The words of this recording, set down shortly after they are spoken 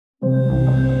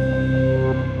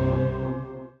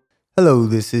Hello,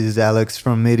 this is Alex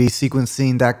from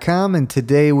MIDIsequencing.com, and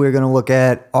today we're going to look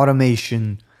at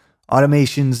automation.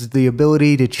 Automation's the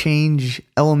ability to change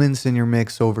elements in your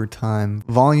mix over time.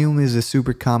 Volume is a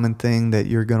super common thing that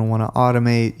you're going to want to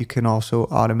automate. You can also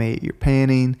automate your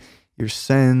panning, your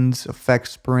sends,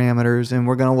 effects parameters, and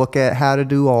we're going to look at how to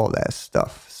do all that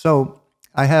stuff. So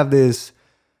I have this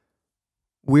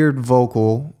weird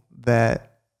vocal that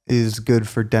is good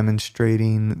for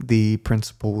demonstrating the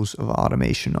principles of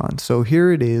automation on. So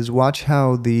here it is. Watch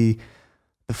how the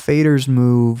faders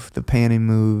move, the panning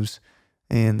moves,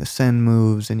 and the send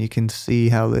moves, and you can see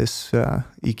how this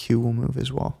EQ will move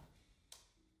as well.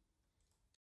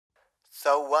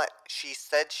 So what? She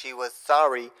said she was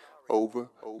sorry. Over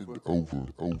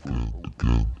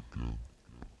again.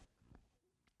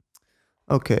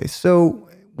 Okay, so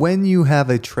when you have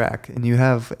a track and you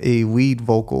have a lead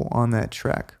vocal on that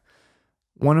track,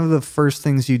 one of the first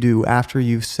things you do after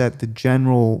you've set the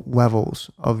general levels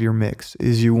of your mix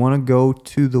is you want to go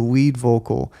to the lead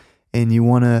vocal and you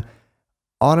want to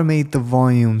automate the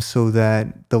volume so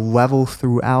that the level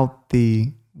throughout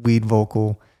the lead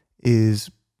vocal is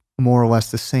more or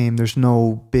less the same. There's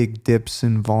no big dips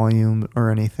in volume or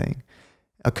anything.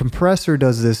 A compressor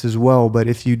does this as well, but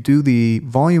if you do the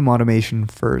volume automation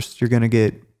first, you're going to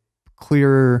get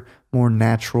clearer, more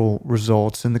natural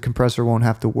results, and the compressor won't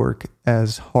have to work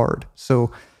as hard.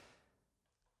 So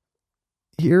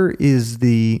here is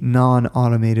the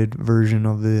non-automated version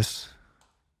of this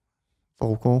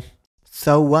vocal.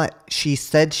 So what? She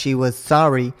said she was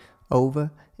sorry.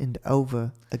 Over and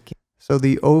over again. So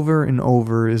the over and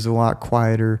over is a lot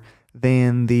quieter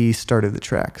than the start of the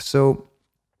track. So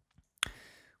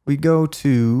we go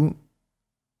to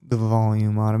the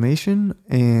volume automation,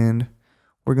 and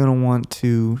we're going to want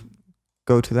to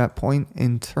go to that point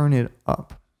and turn it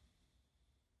up.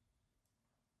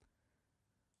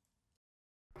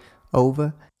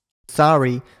 Over,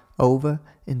 sorry, over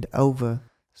and over.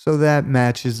 So that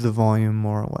matches the volume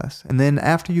more or less. And then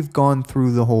after you've gone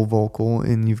through the whole vocal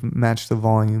and you've matched the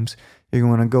volumes, you're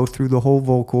going to go through the whole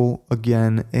vocal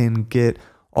again and get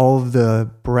all of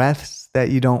the breaths that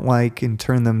you don't like and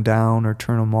turn them down or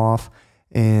turn them off.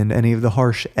 And any of the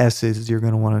harsh S's you're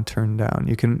going to want to turn down.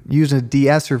 You can use a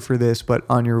de-esser for this, but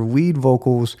on your lead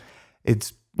vocals,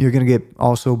 you're going to get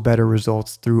also better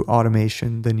results through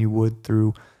automation than you would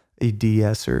through a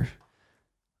de-esser.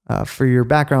 For your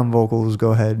background vocals,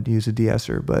 go ahead and use a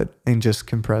de-esser, and just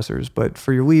compressors. But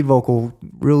for your lead vocal,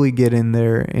 really get in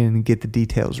there and get the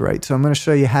details right. So I'm going to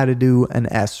show you how to do an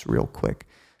S real quick.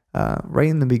 Right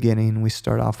in the beginning, we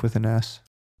start off with an S.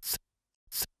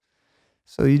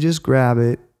 So you just grab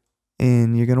it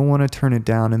and you're going to want to turn it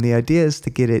down. And the idea is to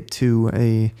get it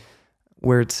to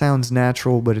where it sounds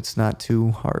natural, but it's not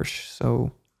too harsh.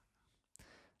 So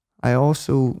I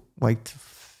also like to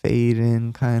fade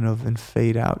in kind of and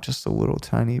fade out just a little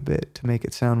tiny bit to make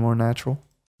it sound more natural.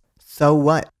 So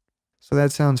what? So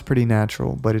that sounds pretty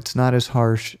natural, but it's not as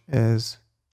harsh as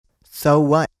so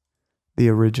what? The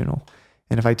original.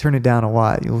 And if I turn it down a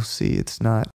lot, you'll see it's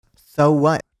not. So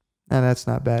what? Now that's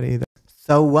not bad either.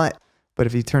 So what? But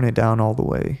if you turn it down all the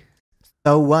way,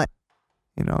 so what?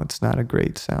 It's not a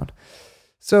great sound.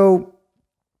 So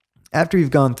after you've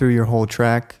gone through your whole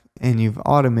track and you've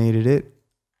automated it,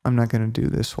 I'm not going to do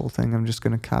this whole thing. I'm just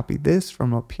going to copy this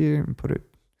from up here and put it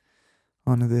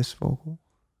onto this vocal.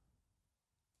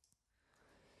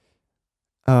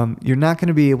 You're not going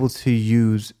to be able to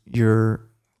use your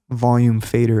volume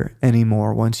fader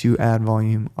anymore once you add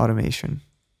volume automation.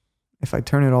 If I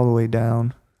turn it all the way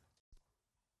down,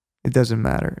 it doesn't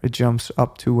matter. It jumps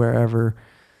up to wherever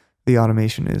the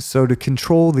automation is. So to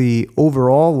control the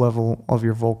overall level of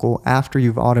your vocal after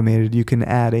you've automated, you can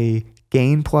add a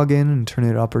gain plugin and turn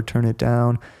it up or turn it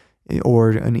down, or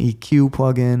an EQ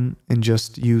plugin and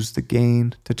just use the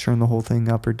gain to turn the whole thing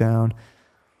up or down.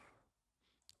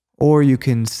 Or you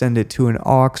can send it to an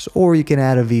aux, or you can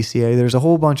add a VCA. There's a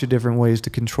whole bunch of different ways to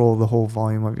control the whole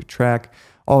volume of your track.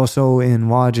 Also in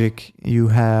Logic, you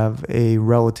have a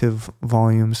relative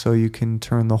volume, so you can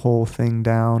turn the whole thing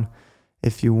down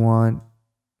if you want,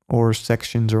 or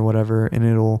sections or whatever,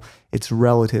 and it's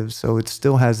relative, so it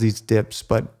still has these dips,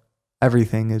 but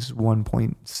everything is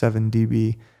 1.7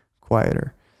 dB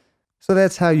quieter. So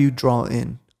that's how you draw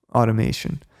in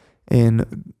automation.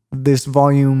 And this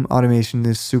volume automation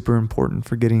is super important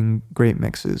for getting great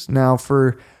mixes. Now,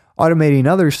 for automating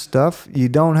other stuff, you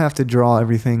don't have to draw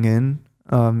everything in.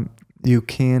 You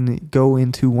can go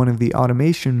into one of the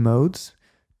automation modes,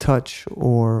 touch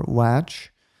or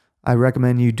latch. I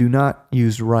recommend you do not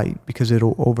use write because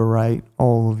it'll overwrite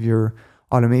all of your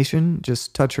automation.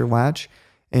 Just touch or latch.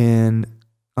 And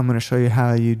I'm going to show you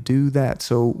how you do that.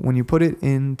 So when you put it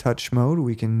in touch mode,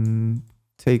 we can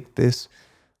take this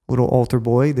little alter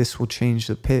boy. This will change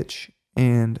the pitch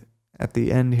and at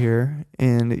the end here,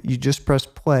 and you just press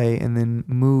play and then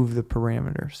move the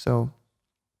parameter. So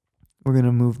we're going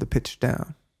to move the pitch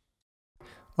down.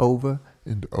 Over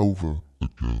and over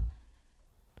again.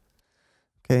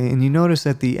 Okay, and you notice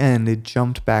at the end it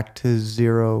jumped back to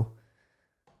 0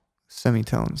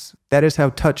 semitones. That is how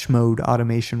touch mode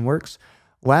automation works.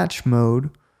 Latch mode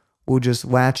will just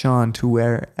latch on to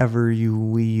wherever you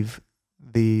leave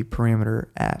the parameter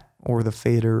at, or the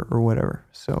fader or whatever.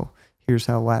 So here's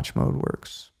how latch mode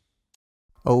works.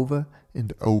 Over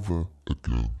and over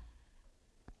again.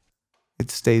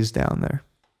 It stays down there.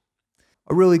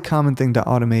 A really common thing to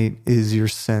automate is your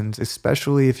sends,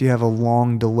 especially if you have a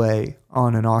long delay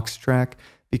on an aux track,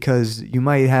 because you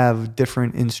might have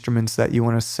different instruments that you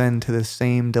want to send to the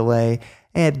same delay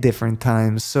at different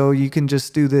times. So you can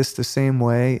just do this the same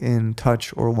way in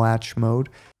touch or latch mode.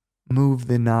 Move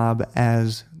the knob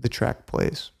as the track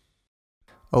plays.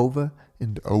 over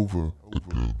and Over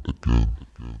again.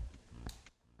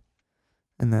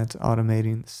 And that's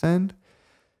automating the send.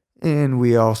 And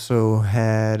we also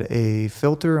had a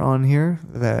filter on here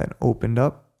that opened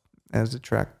up as the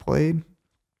track played.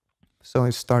 So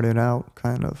I started out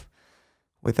kind of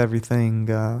with everything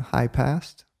high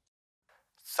passed.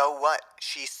 So what?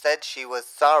 She said she was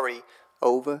sorry.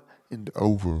 Over and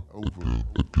Over again.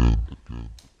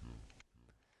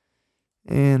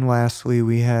 And lastly,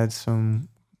 we had some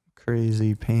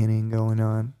crazy painting going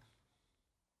on.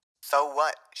 So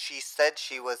what? She said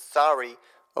she was sorry.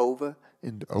 Over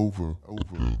And over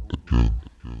again.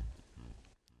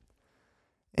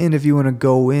 And if you want to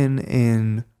go in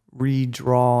and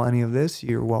redraw any of this,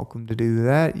 you're welcome to do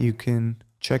that. You can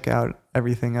check out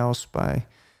everything else by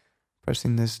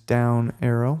pressing this down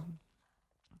arrow,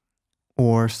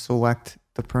 or select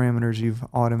the parameters you've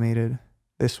automated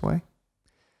this way.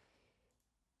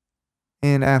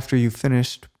 And after you've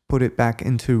finished, put it back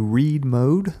into read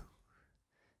mode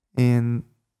and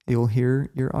you'll hear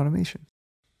your automation.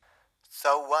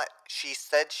 So what? She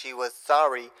said she was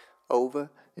sorry.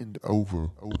 Over And over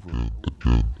again.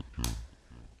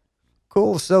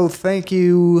 Cool. So thank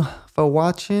you for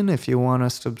watching. If you want to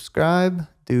subscribe,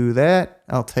 do that.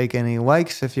 I'll take any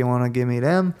likes if you want to give me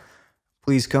them.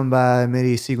 Please come by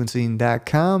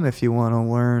MIDisequencing.com if you want to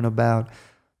learn about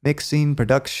mixing,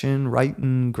 production,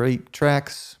 writing great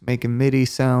tracks, making MIDI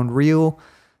sound real.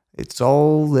 It's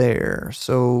all there.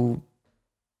 So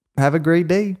have a great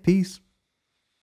day. Peace.